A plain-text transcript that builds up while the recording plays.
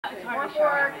More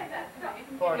fork.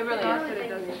 It really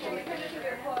is.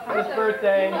 His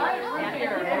birthday. All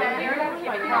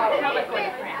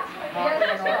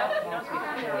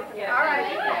right.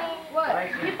 What?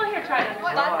 People here try to.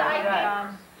 Lots of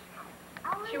ice.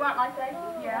 She want lots of ice?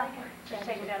 Yeah. Just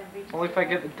take it down to the beach. Only if I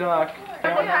get the duck.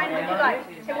 What kind would you like?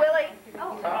 Hey, Willie.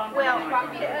 Will.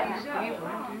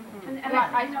 And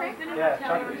ice cream? Yeah,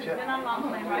 chocolate chip.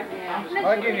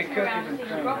 I'll give you cookies and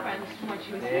cream. Girlfriend when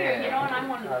she was here, you know, and I'm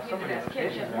one of the people that's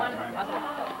kids just one.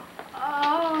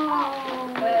 Oh.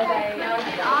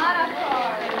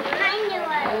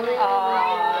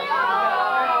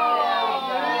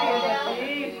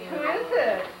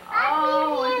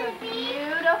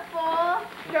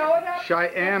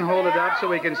 Cheyenne, hold it up so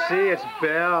we can see. It's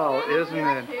Belle, isn't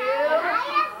it?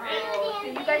 So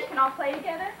you guys can all play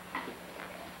together?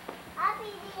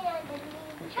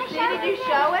 See, did you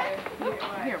show it?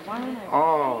 Here, one.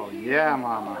 Oh, yeah,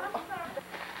 Mama.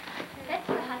 That's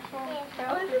for Hunter.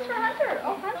 Oh, this is for Hunter.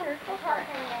 Oh, Hunter. Go for it.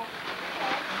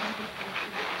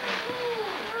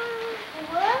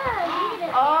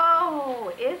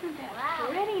 Oh, isn't that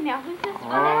pretty? Now, who's this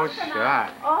one? Oh,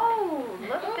 shot. Oh,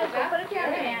 look at this. We'll put it here,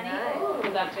 Annie.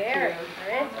 Ooh, that's very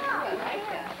pretty.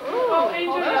 Oh,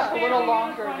 Angel, just a little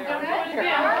longer there.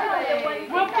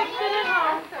 We'll fix it at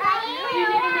home. Do you need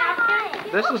a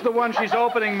napkin? This is the one she's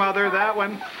opening, Mother, that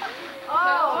one.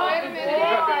 Oh, wait a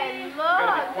minute. Boy,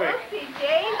 look. Oopsie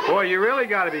daisy. Boy, you really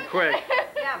got to be quick.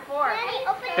 Yeah, 4.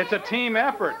 It's a team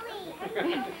effort.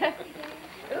 Oopsie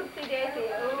daisy.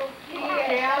 Oopsie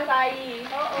daisy.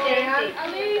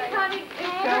 Elise, honey.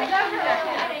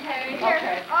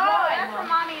 Okay. Oh, that's for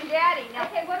Mommy and Daddy. Now,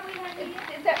 okay, what do we have to use?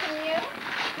 Is that from you?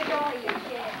 Did you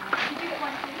get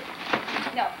one too?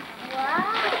 No. Wow.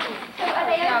 So are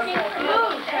they everything for you?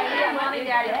 Yeah, Mommy and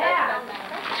Daddy.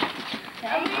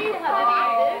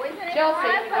 Chelsea.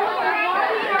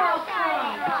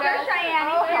 Here's Cheyenne.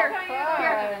 Here.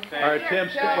 Our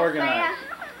attempts to organize.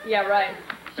 Yeah, right.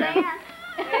 Cheyenne.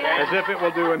 As if it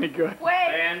will do any good.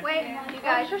 Wait, you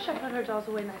guys. Sure, she'll put her dolls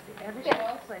away nicely. Every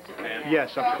single place.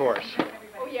 Yes, of course.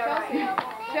 Oh, yeah,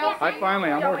 right.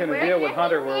 I'm working a deal with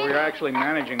Hunter where we're actually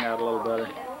managing that a little better.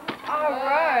 All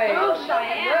right. Oh,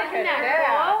 Cheyenne, isn't that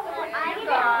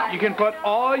cool? You can put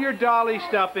all your dolly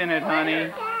stuff in it,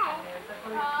 honey.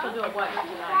 She'll do a what?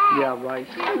 Yeah, right.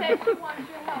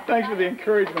 Thanks for the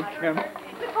encouragement, Kim.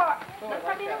 Let's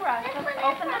not be in a rush. Let's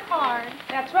open the card.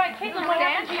 That's right. Caitlin, what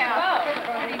happened to your bow?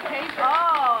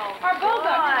 Oh, Our bow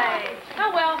got tied.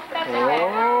 Oh, well, that's okay.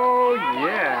 Oh,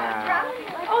 yeah.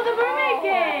 Oh, the mermaid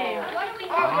game.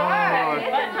 Oh,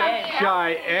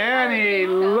 Cheyenne,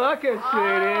 look at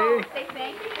City. Say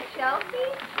thank you to Chelsea.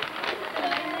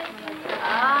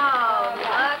 Oh,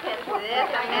 look at this.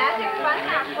 A magic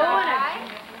funhouse. Right?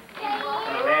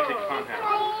 Magic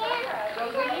funhouse.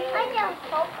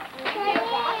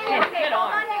 Okay,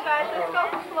 hold on, you guys. Let's go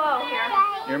slow here.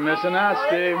 You're missing out,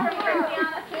 Steve.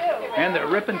 And they're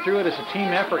ripping through it as a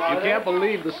team effort. You can't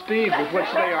believe the speed with which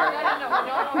they are.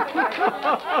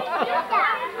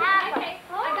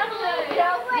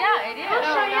 Yeah, it is. Oh,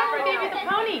 Cheyenne gave you the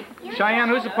pony. Cheyenne,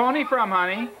 who's the pony from,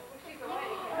 honey?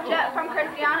 From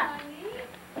Christiana.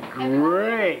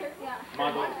 Great.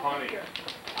 Mother's pony.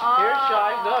 Here's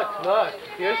Shy. Look.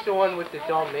 Here's the one with the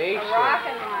Dalmatian. A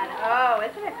rockin' one. Oh,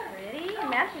 isn't it pretty? It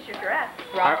matches your dress.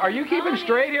 Are you keeping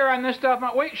straight here on this stuff?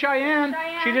 Wait, Cheyenne.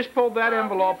 She just pulled that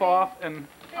envelope off and...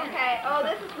 Okay. Oh,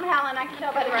 this is from Helen. I can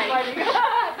tell by the writing.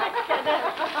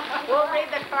 We'll read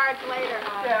the cards later.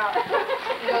 Yeah.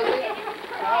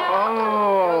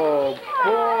 Oh,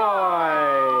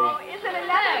 boy. Isn't it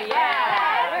nice?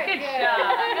 Yeah. Good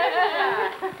job.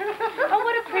 Oh,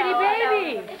 what a pretty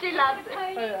baby. She loves it.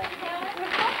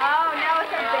 Oh, now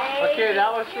it's a baby. Okay,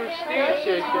 that was from Steve,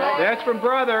 sister. That's from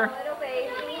brother. Little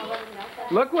baby.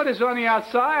 Look what is on the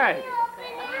outside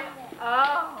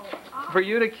Oh. for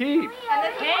you to keep. And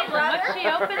this is from brother. What's she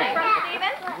opening? From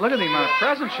Steven? Look at the amount of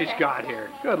presents she's got here.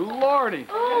 Good lordy.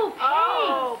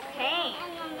 Oh, paint.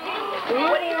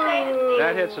 What do you say to Steve?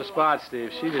 That hits the spot,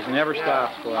 Steve. She just never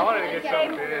stops. I Boy. wanted to get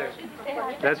something big.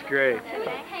 That's great.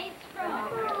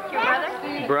 Your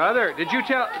brother? Brother, did you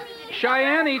tell...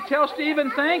 Cheyenne, tell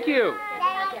Stephen thank you.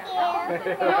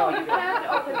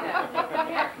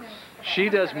 She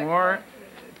does more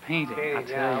painting, I'll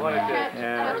tell you.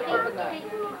 Yeah.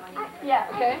 Yeah,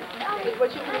 okay.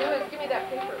 What you can do is give me that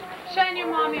paper. Shine, your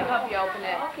mommy will help you open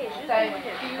it. Okay, very much.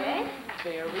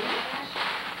 Here we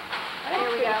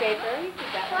go. Paper.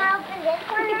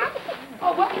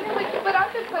 Oh, what? But I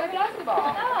could play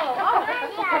basketball. Oh.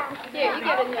 Yeah, you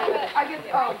get it. I get.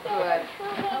 Oh, good.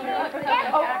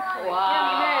 Oh,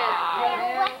 wow.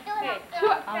 Two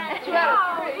out of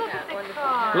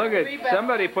 3. Look at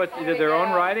somebody did their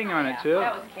own writing on it too.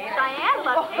 Cheyenne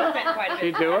left me.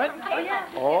 She do it?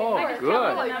 Oh,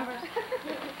 good.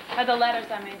 Or the letters,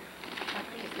 I mean.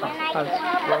 That's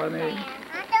funny.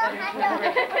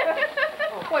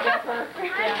 Whatever.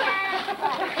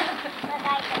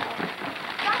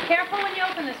 Careful when you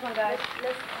open this one, guys.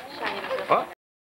 Oh.